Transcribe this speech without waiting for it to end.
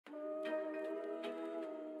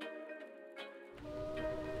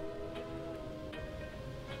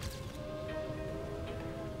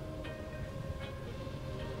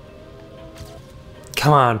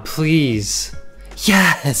Come on, please.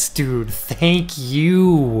 Yes, dude, thank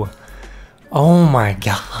you. Oh my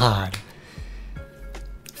god.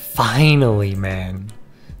 Finally, man.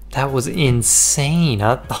 That was insane.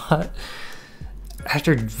 I thought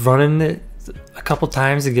after running it a couple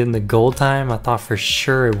times and getting the gold time, I thought for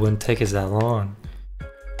sure it wouldn't take us that long.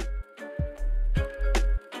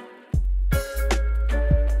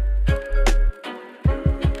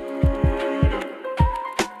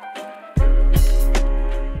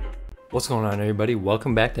 What's going on, everybody?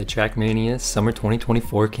 Welcome back to Trackmania Summer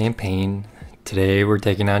 2024 campaign. Today we're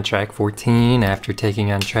taking on track 14 after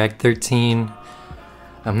taking on track 13.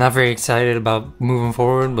 I'm not very excited about moving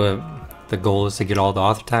forward, but the goal is to get all the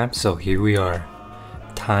author time, so here we are.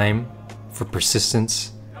 Time for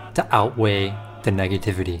persistence to outweigh the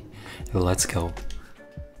negativity. Let's go.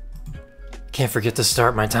 Can't forget to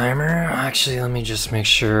start my timer. Actually, let me just make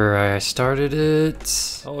sure I started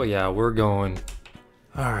it. Oh yeah, we're going.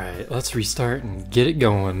 Alright, let's restart and get it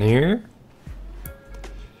going here.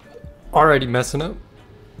 Already messing up.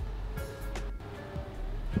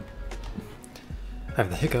 I have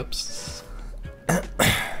the hiccups.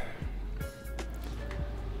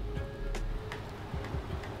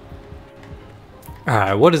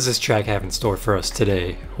 Alright, what does this track have in store for us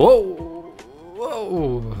today? Whoa!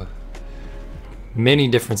 Whoa! Many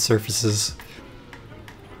different surfaces.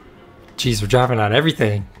 Jeez, we're driving on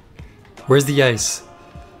everything. Where's the ice?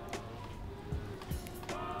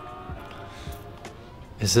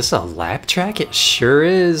 Is this a lap track? It sure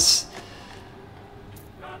is.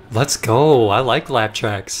 Let's go. I like lap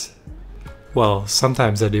tracks. Well,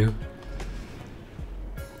 sometimes I do.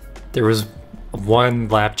 There was one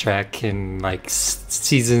lap track in like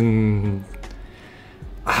season,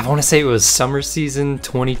 I want to say it was summer season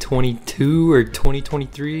 2022 or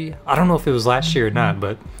 2023. I don't know if it was last year or not,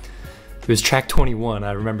 but it was track 21.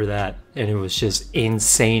 I remember that, and it was just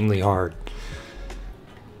insanely hard.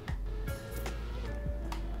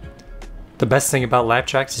 The best thing about lap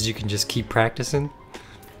tracks is you can just keep practicing,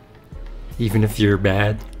 even if you're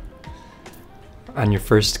bad on your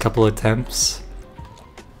first couple attempts.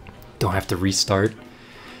 Don't have to restart.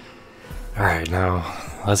 Alright, now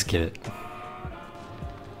let's get it.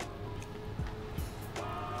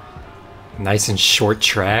 Nice and short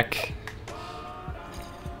track.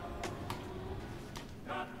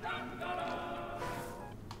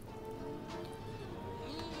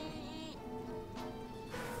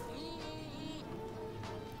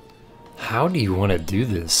 How do you want to do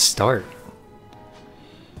this start?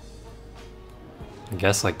 I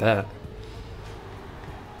guess like that.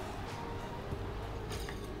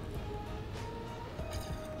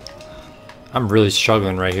 I'm really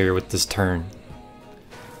struggling right here with this turn.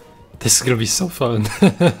 This is gonna be so fun.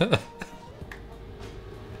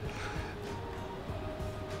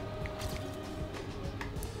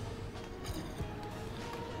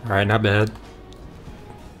 Alright, not bad.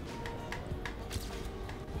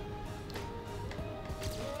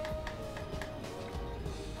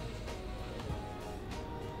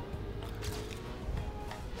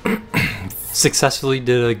 Successfully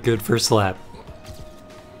did a good first lap.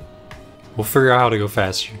 We'll figure out how to go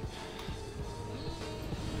faster.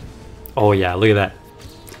 Oh yeah, look at that.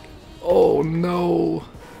 Oh no.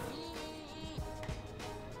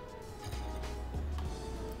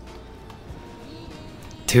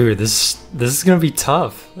 Dude, this is gonna be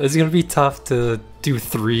tough. It's gonna be tough to do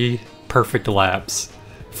 3 perfect laps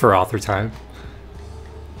for author time.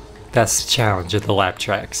 That's the challenge of the lap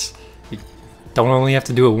tracks. Don't only have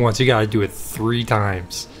to do it once, you gotta do it 3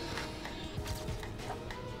 times.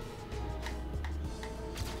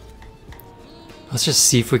 Let's just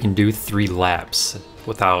see if we can do 3 laps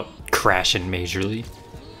without crashing majorly.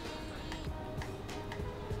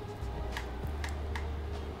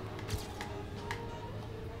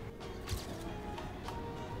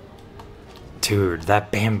 Dude, that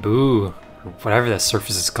bamboo, or whatever that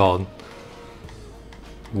surface is called.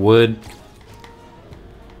 Wood.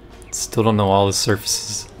 Still don't know all the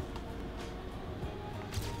surfaces.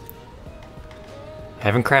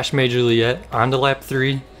 Haven't crashed majorly yet. On to lap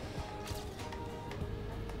 3.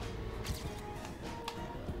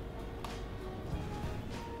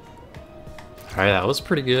 Alright, that was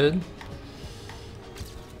pretty good.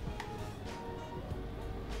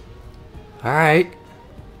 Alright.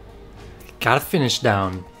 Gotta finish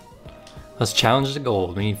down. Let's challenge the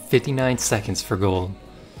goal. We need 59 seconds for gold.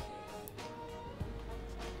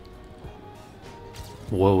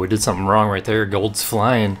 Whoa, we did something wrong right there. Gold's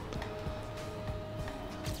flying.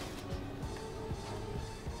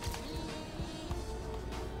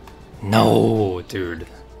 No, dude.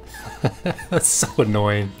 That's so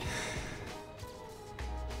annoying.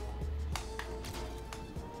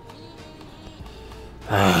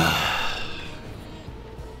 I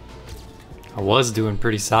was doing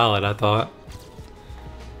pretty solid, I thought.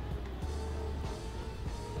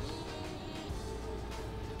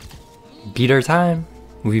 Beat our time.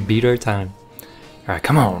 We beat our time. Alright,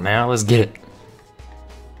 come on now, let's get it.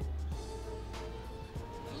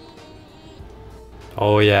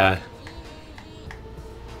 Oh yeah.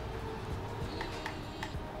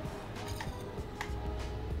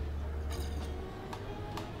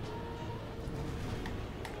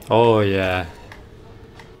 Oh yeah.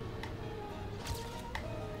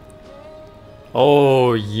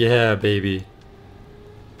 Oh yeah, baby.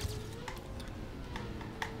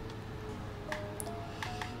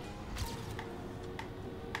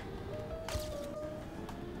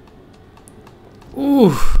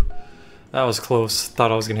 Ooh, that was close.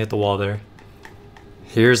 Thought I was gonna hit the wall there.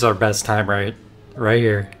 Here's our best time right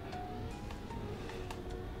here.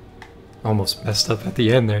 Almost messed up at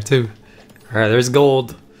the end there too. Alright, there's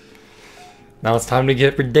gold. Now it's time to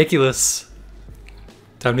get ridiculous.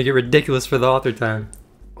 Time to get ridiculous for the author time.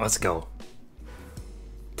 Let's go.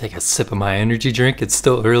 Take a sip of my energy drink. It's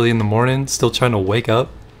still early in the morning, still trying to wake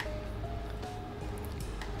up.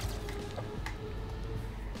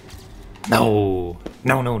 No,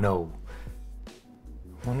 no, no, no.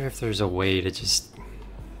 I wonder if there's a way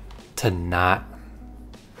to not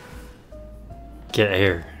get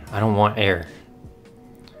air. I don't want air.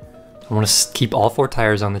 I want to keep all 4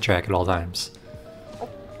 tires on the track at all times.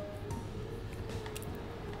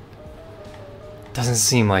 Doesn't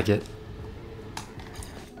seem like it.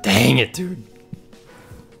 Dang it, dude.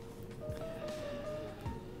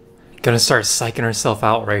 Gonna start psyching ourselves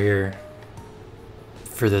out right here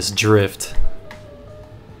for this drift.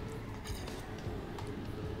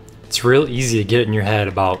 It's real easy to get in your head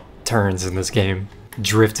about turns in this game,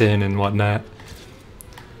 drifting and whatnot.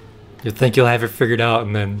 You think you'll have it figured out,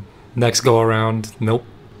 and then next go around, nope.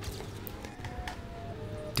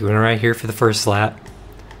 Doing it right here for the first lap.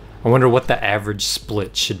 I wonder what the average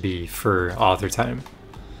split should be for author time.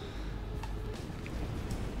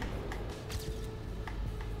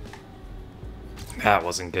 That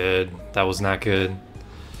wasn't good. That was not good.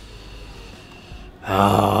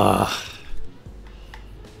 Ah.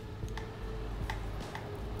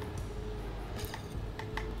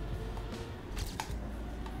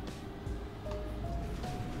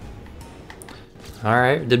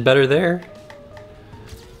 Alright, did better there.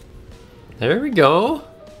 There we go.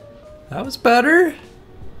 That was better.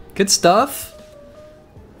 Good stuff.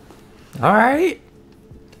 Alright.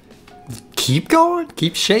 Keep going.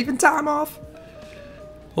 Keep shaving time off.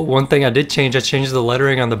 Oh, one thing I did change, I changed the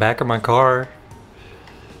lettering on the back of my car.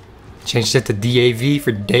 Changed it to DAV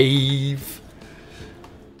for Dave.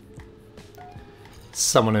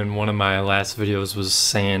 Someone in one of my last videos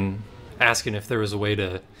was asking if there was a way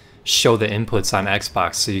to show the inputs on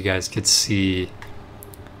Xbox so you guys could see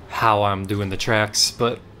how I'm doing the tracks,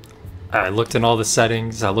 but I looked in all the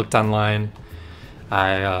settings, I looked online.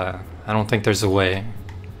 I don't think there's a way.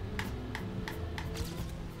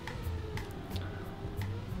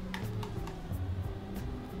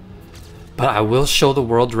 But I will show the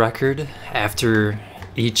world record after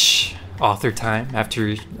each author time,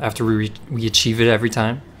 after we achieve it every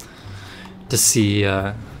time, to see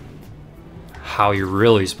how you're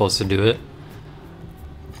really supposed to do it.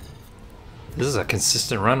 This is a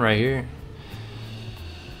consistent run right here.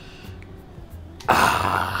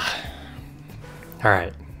 Ah.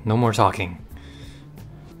 Alright, no more talking.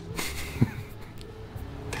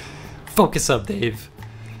 Focus up, Dave.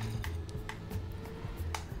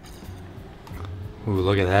 Ooh,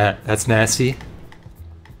 look at that. That's nasty.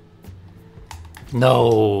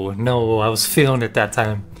 No, no, I was feeling it that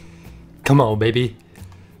time. Come on, baby.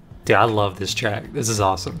 Dude, I love this track. This is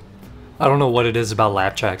awesome. I don't know what it is about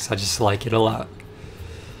lap tracks. I just like it a lot.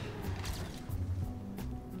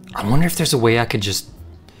 I wonder if there's a way I could just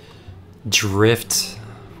drift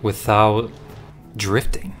without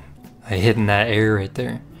drifting. Hitting that air right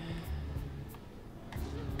there.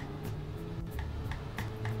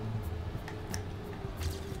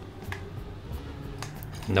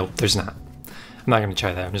 Nope, there's not. I'm not gonna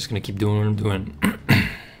try that. I'm just gonna keep doing what I'm doing.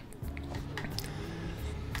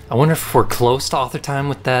 I wonder if we're close to author time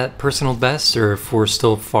with that personal best, or if we're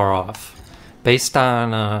still far off. Based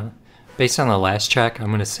on the last track,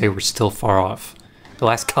 I'm gonna say we're still far off. The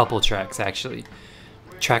last couple tracks, actually.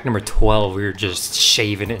 Track number 12, we were just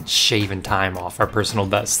shaving time off our personal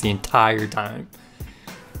best the entire time.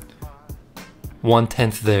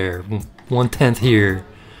 1/10 there, 1/10 here.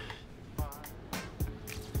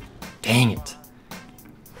 Dang it.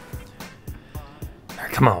 All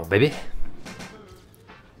right, come on, baby.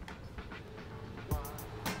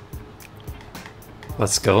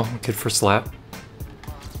 Let's go. Good first lap.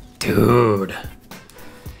 Dude.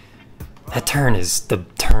 That turn is the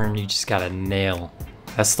turn you just gotta nail.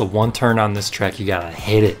 That's the one turn on this track you gotta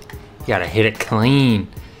hit it. You gotta hit it clean.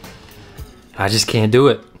 I just can't do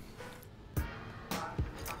it.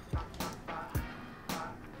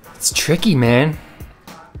 It's tricky, man.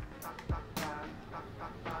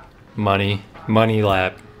 Money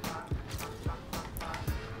lap.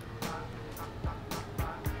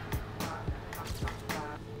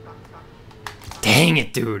 Dang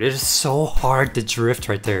it, dude. It is so hard to drift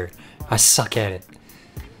right there. I suck at it.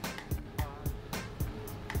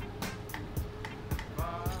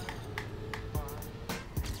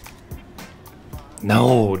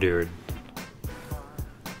 No, dude.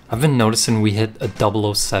 I've been noticing we hit a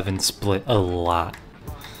 007 split a lot.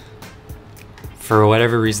 For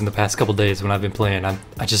whatever reason, the past couple days when I've been playing,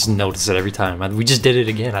 I just notice it every time. We just did it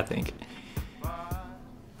again, I think.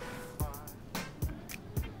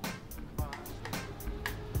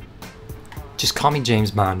 Just call me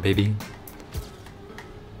James Bond, baby.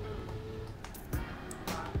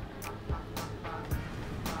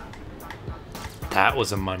 That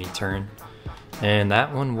was a money turn. And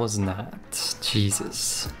that one was not.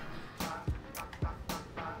 Jesus.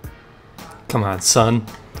 Come on, son.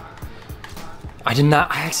 I did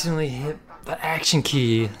not. I accidentally hit the action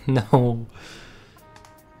key. No.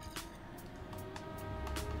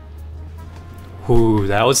 Ooh,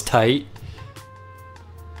 that was tight.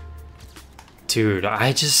 Dude,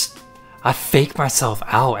 I fake myself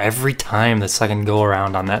out every time the second go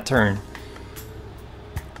around on that turn.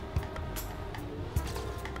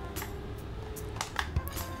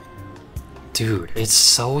 Dude, it's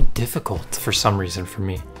so difficult for some reason for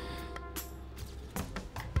me.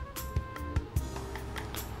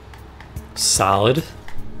 Solid.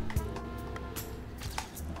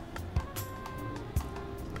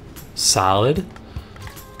 Solid.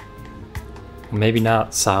 Maybe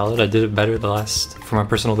not solid. I did it better the last for my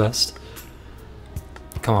personal best.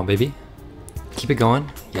 Come on, baby. Keep it going.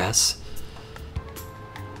 Yes.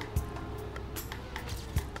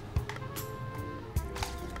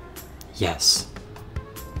 Yes.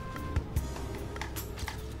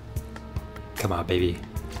 Come on, baby.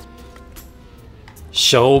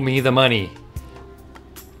 Show me the money.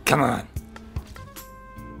 Come on.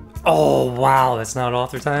 Oh, wow. That's not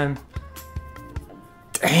author time.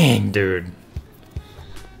 Dang, dude.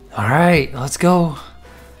 All right, let's go.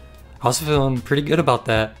 I was feeling pretty good about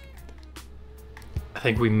that. I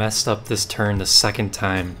think we messed up this turn the second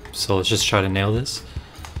time, so let's just try to nail this.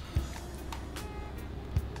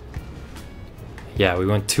 Yeah, we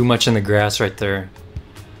went too much in the grass right there.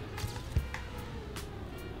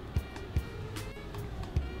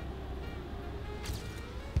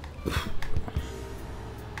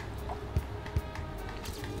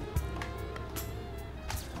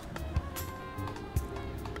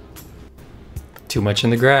 Too much in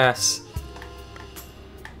the grass.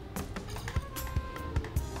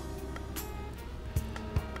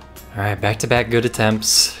 All right, back-to-back good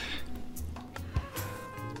attempts.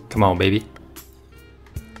 Come on, baby.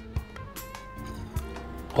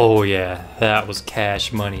 Oh yeah, that was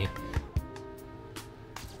cash money.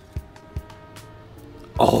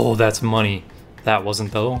 Oh, that's money. That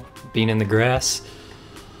wasn't though. Being in the grass.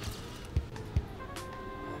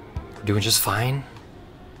 We're doing just fine.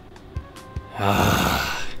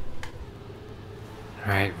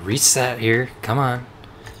 Alright, reset here. Come on.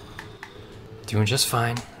 Doing just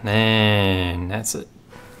fine. And that's it.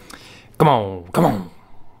 Come on, come on,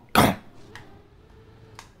 come on.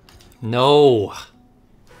 No.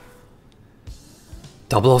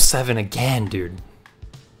 007 again, dude.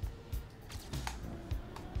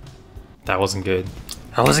 That wasn't good.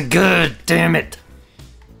 That wasn't good, damn it.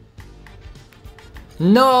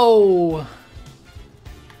 No.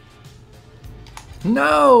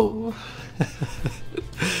 No!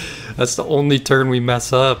 That's the only turn we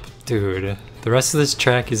mess up, dude. The rest of this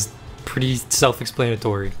track is pretty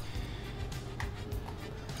self-explanatory.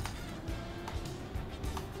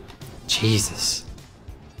 Jesus.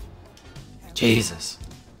 Jesus.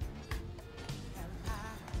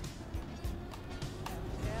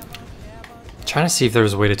 Trying to see if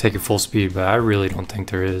there's a way to take it full speed, but I really don't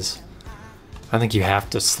think there is. I think you have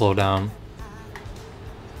to slow down.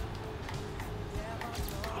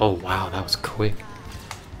 Oh wow, that was quick.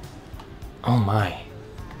 Oh my.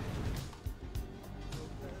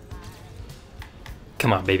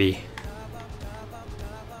 Come on, baby.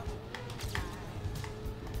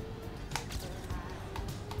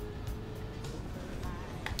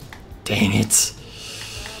 Dang it.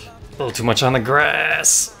 A little too much on the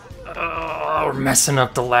grass. Oh. Oh, we're messing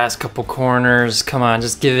up the last couple corners. Come on,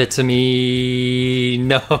 just give it to me.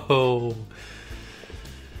 No.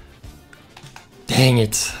 Dang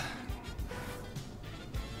it.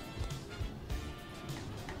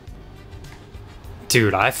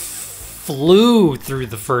 Dude, I flew through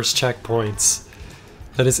the first checkpoints.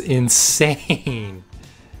 That is insane.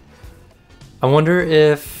 I wonder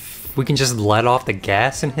if we can just let off the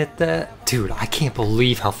gas and hit that. Dude, I can't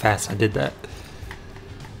believe how fast I did that.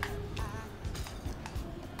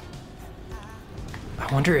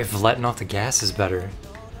 I wonder if letting off the gas is better.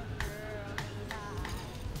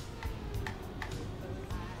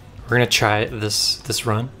 We're gonna try this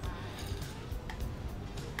run.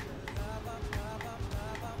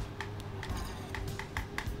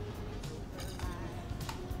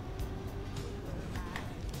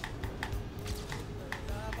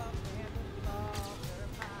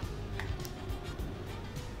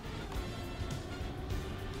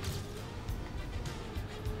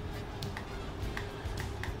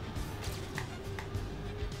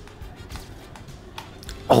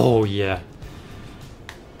 Oh yeah.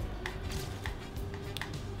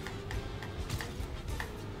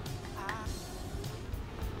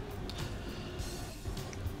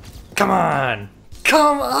 Come on!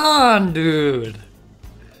 Come on, dude!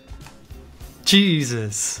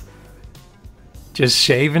 Jesus. Just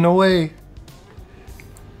shaving away.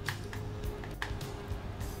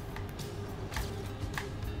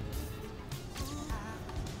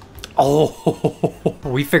 Oh,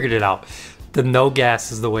 we figured it out. The no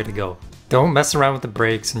gas is the way to go. Don't mess around with the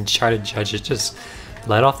brakes and try to judge it. Just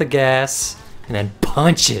let off the gas and then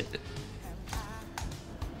punch it.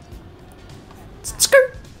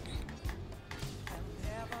 Skirt.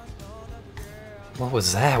 What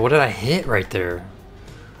was that? What did I hit right there?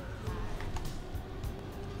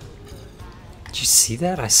 Did you see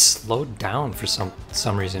that? I slowed down for some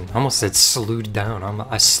reason. I almost said slewed down.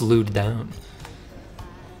 I slewed down.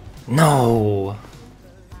 No.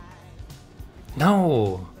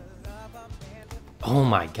 No. Oh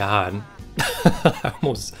my god. I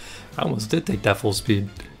almost did take that full speed.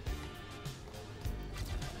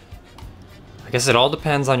 I guess it all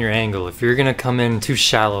depends on your angle. If you're gonna come in too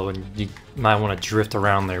shallow, and you might want to drift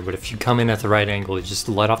around there, but if you come in at the right angle, you just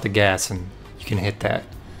let off the gas and you can hit that.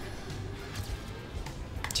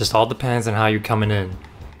 Just all depends on how you're coming in.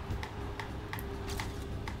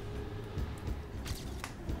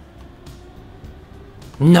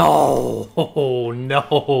 No! Oh,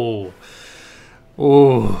 no!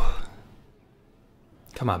 Oh.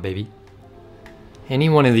 Come on, baby. Any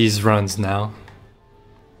one of these runs now.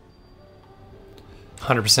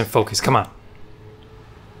 100% focus, come on.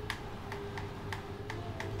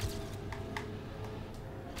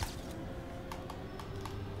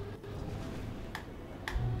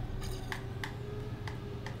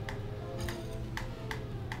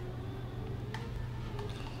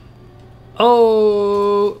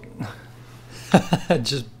 Oh!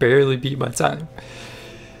 Just barely beat my time.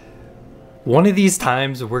 One of these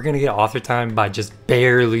times we're gonna get author time by just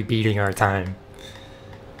barely beating our time.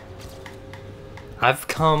 I've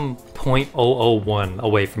come 0.001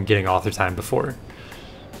 away from getting author time before.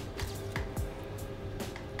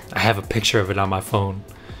 I have a picture of it on my phone.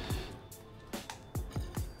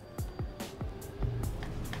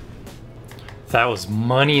 That was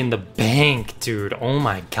money in the bank, dude. Oh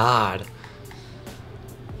my god.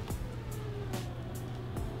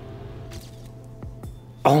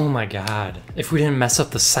 Oh my god. If we didn't mess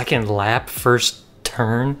up the second lap, first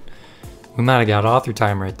turn, we might have got author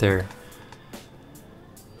time right there.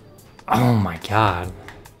 Oh my god.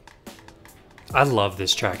 I love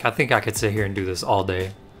this track. I think I could sit here and do this all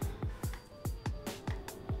day.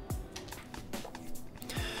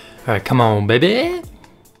 Alright, come on, baby.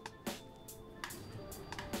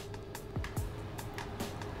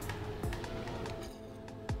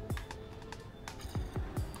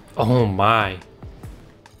 Oh my.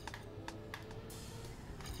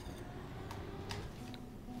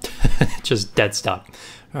 Just dead stop.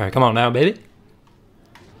 Alright, come on now, baby.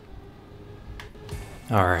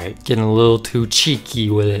 Alright, getting a little too cheeky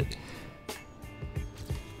with it.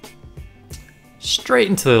 Straight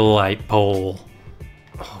into the light pole.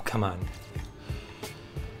 Oh, come on.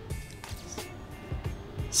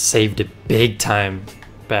 Saved it big time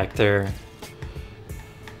back there.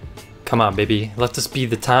 Come on, baby. Let this be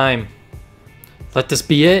the time. Let this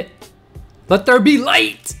be it. Let there be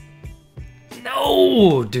light!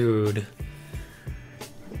 No, dude.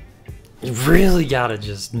 You really gotta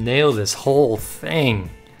just nail this whole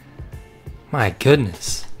thing. My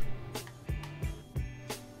goodness.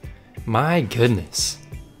 My goodness.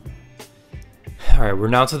 Alright, we're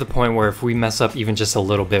now to the point where if we mess up even just a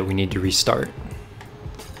little bit, we need to restart.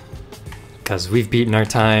 Because we've beaten our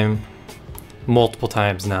time multiple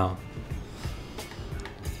times now.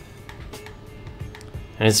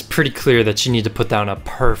 And it's pretty clear that you need to put down a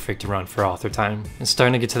perfect run for author time. It's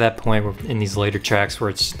starting to get to that point where in these later tracks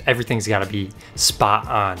where it's everything's got to be spot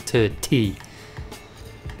on to a T.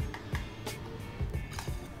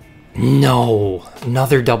 No,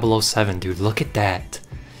 another 007, dude. Look at that.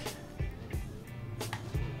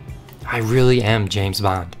 I really am James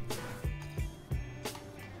Bond.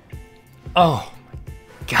 Oh my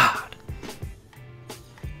god.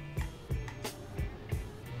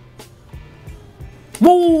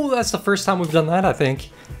 Whoa, that's the first time we've done that, I think,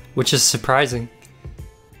 which is surprising.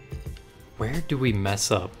 Where do we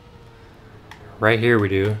mess up? Right here we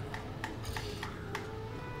do.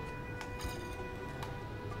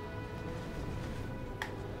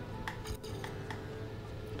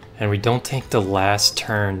 And we don't take the last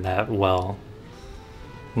turn that well.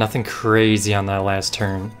 Nothing crazy on that last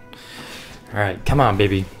turn. Alright, come on,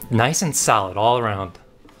 baby. Nice and solid all around.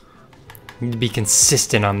 Need to be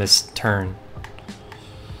consistent on this turn.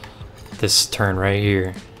 This turn right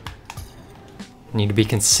here. Need to be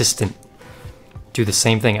consistent. Do the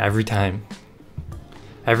same thing every time.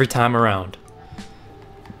 Every time around.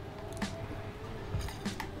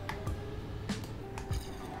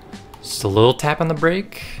 Just a little tap on the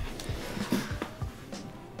brake.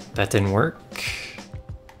 That didn't work.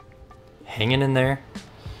 Hanging in there.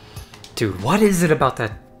 Dude, what is it about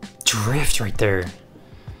that drift right there?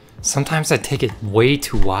 Sometimes I take it way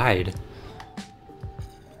too wide.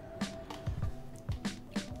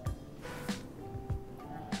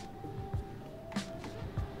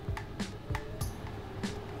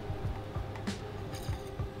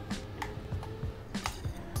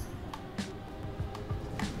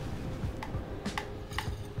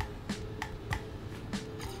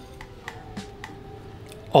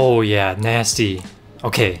 Oh yeah, nasty.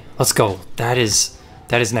 Okay, let's go. That is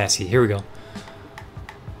nasty. Here we go.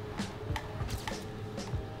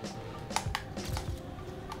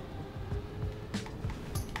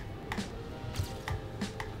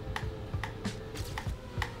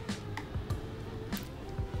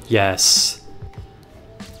 Yes.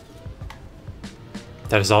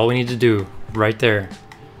 That is all we need to do right there.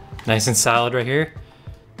 Nice and solid right here.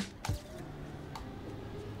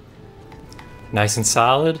 Nice and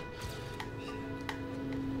solid.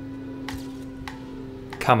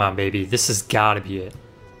 Come on, baby. This has got to be it.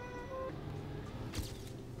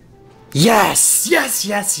 Yes! Yes,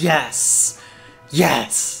 yes, yes!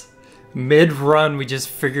 Yes! Mid-run, we just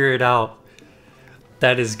figure it out.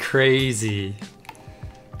 That is crazy.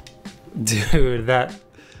 Dude, that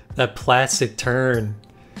plastic turn.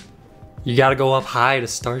 You got to go up high to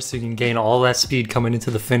start so you can gain all that speed coming into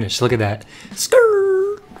the finish. Look at that. Skirt!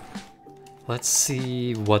 Let's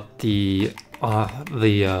see what dang,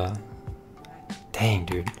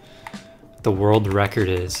 dude. The world record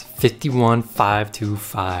is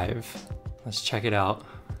 51.525. Let's check it out.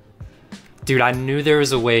 Dude, I knew there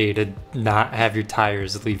was a way to not have your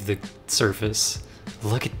tires leave the surface.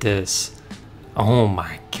 Look at this. Oh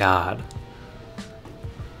my god.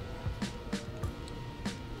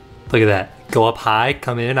 Look at that. Go up high,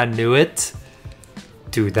 come in, I knew it.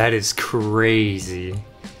 Dude, that is crazy.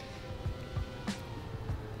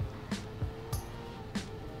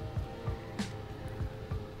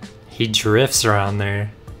 He drifts around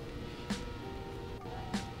there.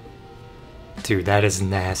 Dude, that is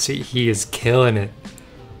nasty. He is killing it.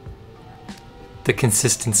 The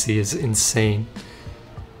consistency is insane.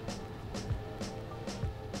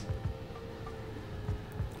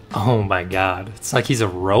 Oh my god. It's like he's a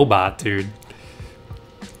robot, dude.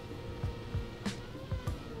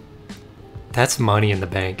 That's money in the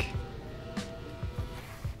bank.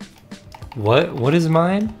 What is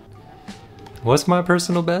mine? What's my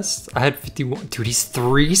personal best? I had 51. Dude, he's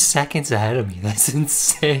 3 seconds ahead of me. That's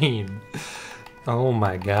insane. Oh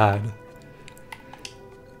my god.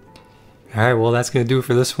 Alright, well that's gonna do it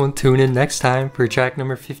for this one. Tune in next time for track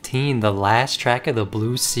number 15, the last track of the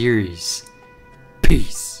Blue Series.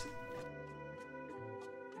 Peace.